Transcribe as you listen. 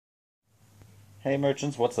Hey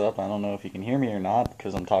merchants, what's up? I don't know if you can hear me or not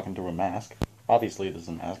because I'm talking through a mask. Obviously, this is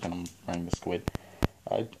a mask and I'm wearing the squid.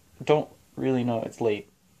 I don't really know. It's late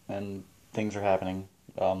and things are happening.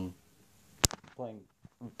 Playing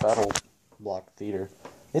Battle Block Theater.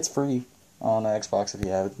 It's free on Xbox if you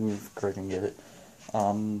have it. You can get it.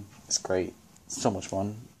 It's great. It's so much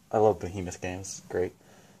fun. I love Behemoth games. It's great.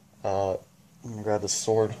 I'm gonna grab this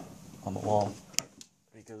sword on the wall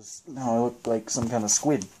because now I look like some kind of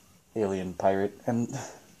squid alien pirate, and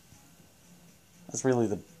that's really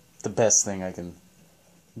the best thing I can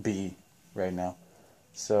be right now.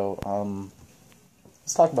 So,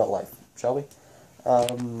 let's talk about life, shall we?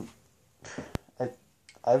 Um, I,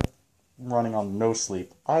 I'm running on no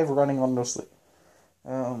sleep.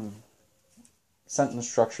 Um, Sentence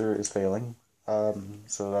structure is failing.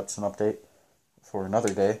 So that's an update for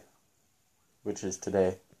another day, which is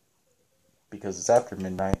today, because it's after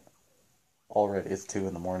midnight. Already, it's 2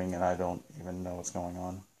 in the morning, and I don't even know what's going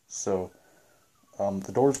on. So,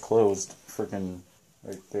 the door's closed. Freaking,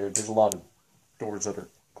 there's a lot of doors that are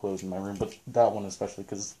closed in my room, but that one especially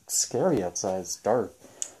because it's scary outside. It's dark.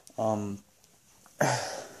 I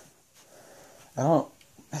don't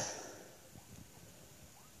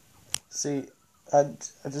see. I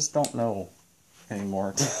just don't know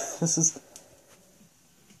anymore. This is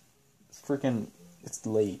freaking. It's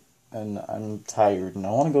late, and I'm tired, and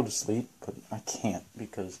I want to go to sleep, but I can't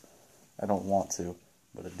because I don't want to.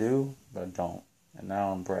 But I do, but I don't. And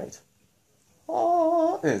now I'm bright.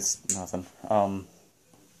 Oh, it's nothing. Don't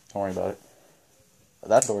worry about it.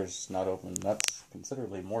 That door's not open. That's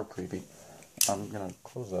considerably more creepy. I'm gonna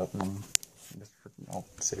close that and I'll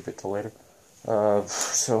save it till later. I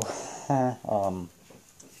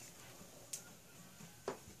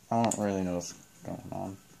don't really know what's going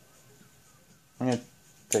on. I'm gonna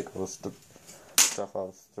take all this stuff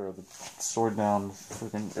out, throw the sword down,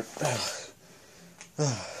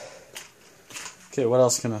 Okay, what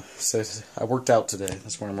else can I say? I worked out today.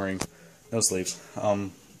 That's why I'm wearing no sleeves.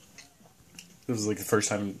 It was like the first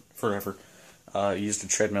time in forever. I used a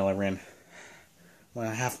treadmill. I ran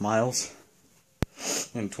 1.5 miles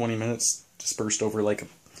in 20 minutes, dispersed over like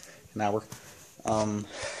an hour.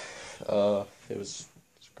 It was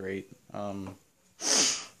great. I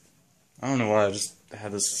don't know why I just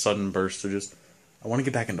had this sudden burst of I want to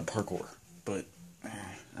get back into parkour, but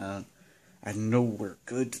I know we're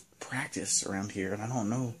good practice around here, and I don't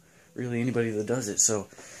know really anybody that does it, so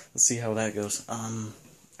let's see how that goes. I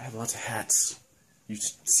have lots of hats. You've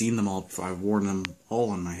seen them all before. I've worn them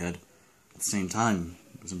all on my head at the same time.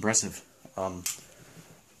 It was impressive. I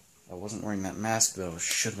wasn't wearing that mask, though. I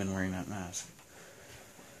should have been wearing that mask.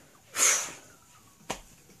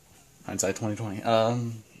 Hindsight 2020.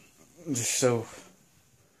 So,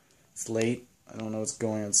 it's late. I don't know what's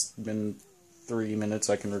going on. It's been 3 minutes.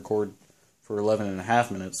 I can record for 11.5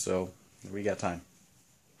 minutes, so we got time.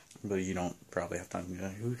 But you don't probably have time.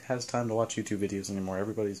 Who has time to watch YouTube videos anymore?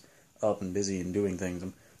 Everybody's up and busy and doing things.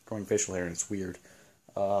 I'm growing facial hair and it's weird.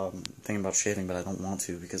 Thinking about shaving, but I don't want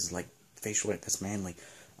to because, like, facial hair, that's manly.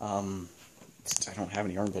 I don't have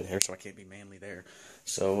any armpit hair, so I can't be manly there.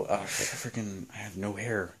 So, I have no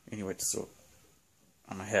hair anyway, so,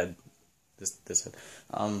 on my head, this head,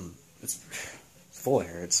 it's full of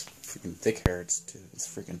hair, it's freaking thick hair, it's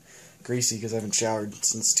freaking greasy because I haven't showered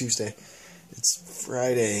since Tuesday. It's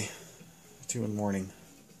Friday, 2 in the morning.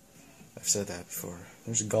 I've said that before.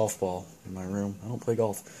 There's a golf ball in my room. I don't play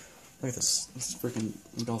golf. Look at this. This is freaking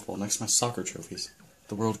golf ball next to my soccer trophies.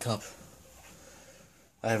 The World Cup.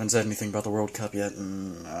 I haven't said anything about the World Cup yet,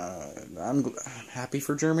 and I'm happy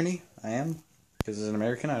for Germany. I am, because as an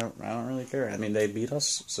American, I don't really care. I mean, they beat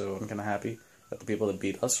us, so I'm kind of happy that the people that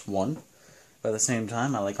beat us won. But at the same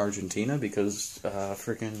time, I like Argentina because I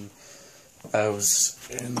was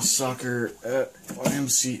in soccer at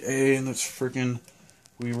YMCA, and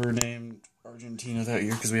we were named Argentina that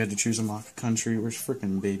year because we had to choose a mock country. Where's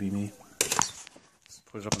freaking baby me? Let's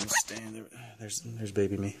put it up on the stand. There's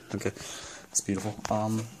baby me. Okay. It's beautiful.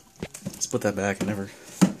 Let's put that back and never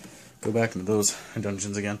go back into those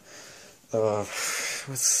dungeons again. What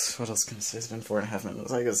else can I say? It's been 4.5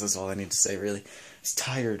 minutes. I guess that's all I need to say, really. It's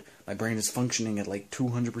tired. My brain is functioning at like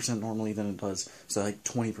 200% normally than it does. So like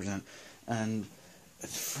 20%. And it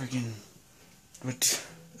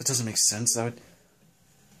doesn't make sense. 200%,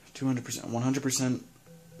 100%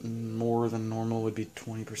 more than normal would be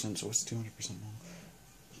 20%. So what's 200% normal?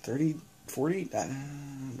 30? 40? I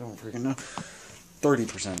don't freaking know.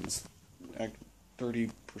 30%.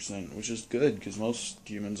 30%, which is good, because most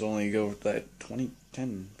humans only go with that 10%.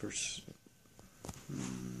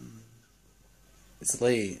 It's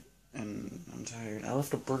late, and I'm tired. I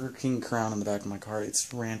left a Burger King crown in the back of my car.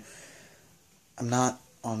 I'm not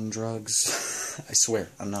on drugs. I swear,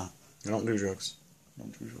 I'm not. I don't do drugs. I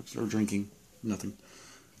don't do drugs or drinking. Nothing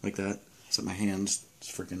like that. Except my hands is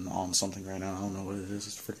freaking on something right now. I don't know what it is.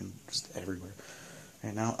 It's freaking just everywhere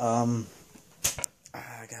right now.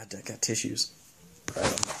 I got tissues.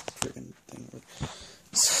 Freaking thing.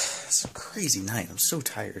 It's a crazy night. I'm so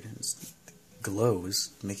tired. The glow is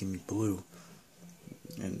making me blue.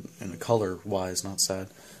 And the color-wise, not sad.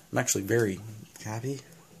 I'm actually very happy.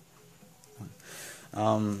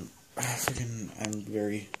 I'm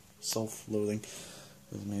very self-loathing.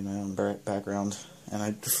 I made my own background, and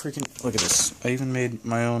I freaking look at this. I even made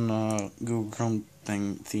my own Google Chrome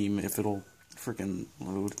theme. If it'll freaking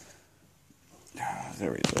load.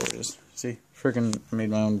 There it is. See, freaking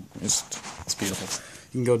made my own. It's beautiful.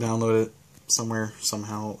 You can go download it somewhere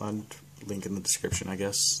somehow. I'd link in the description, I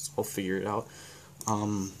guess. I'll figure it out.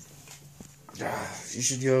 You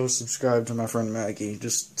should go subscribe to my friend Maggie.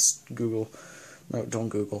 Just Google. No, don't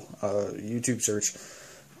Google. YouTube search.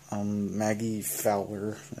 Maggie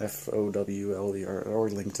Fowler, Fowler, or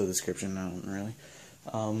link to the description. I don't really.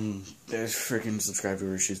 Freaking subscribe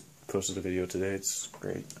to her. She posted a video today. It's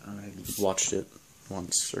great. I watched it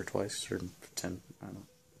once or twice or 10. I don't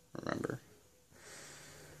remember.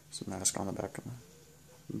 There's a mask on the back of my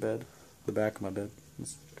bed. The back of my bed.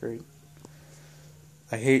 It's great.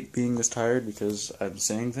 I hate being this tired because I'm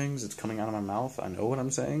saying things. It's coming out of my mouth. I know what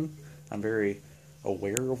I'm saying. I'm very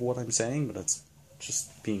aware of what I'm saying, but it's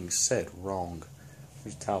just being said wrong.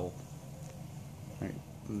 There's a towel. Right.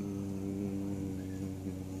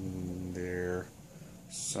 There.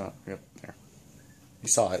 So, yep, there. You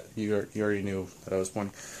saw it. You already knew that I was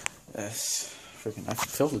pointing. Freaking, I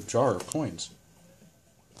filled a jar of coins.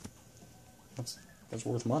 That's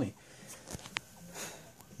worth money.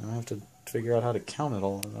 I have to figure out how to count it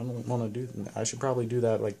all. I don't want to do that. I should probably do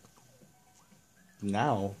that, like,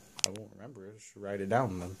 now. I won't remember it. I should write it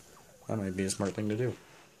down then. That might be a smart thing to do.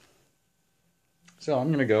 So,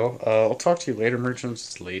 I'm gonna go. I'll talk to you later, merchants.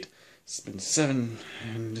 It's late. It's been 7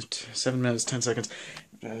 minutes, 10 seconds.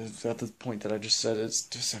 At the point that I just said, it's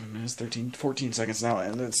just 7 minutes, 14 seconds now,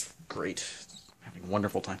 and it's great. I'm having a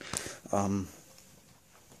wonderful time. I'll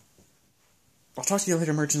talk to you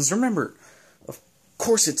later, merchants. Remember, of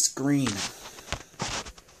course it's green.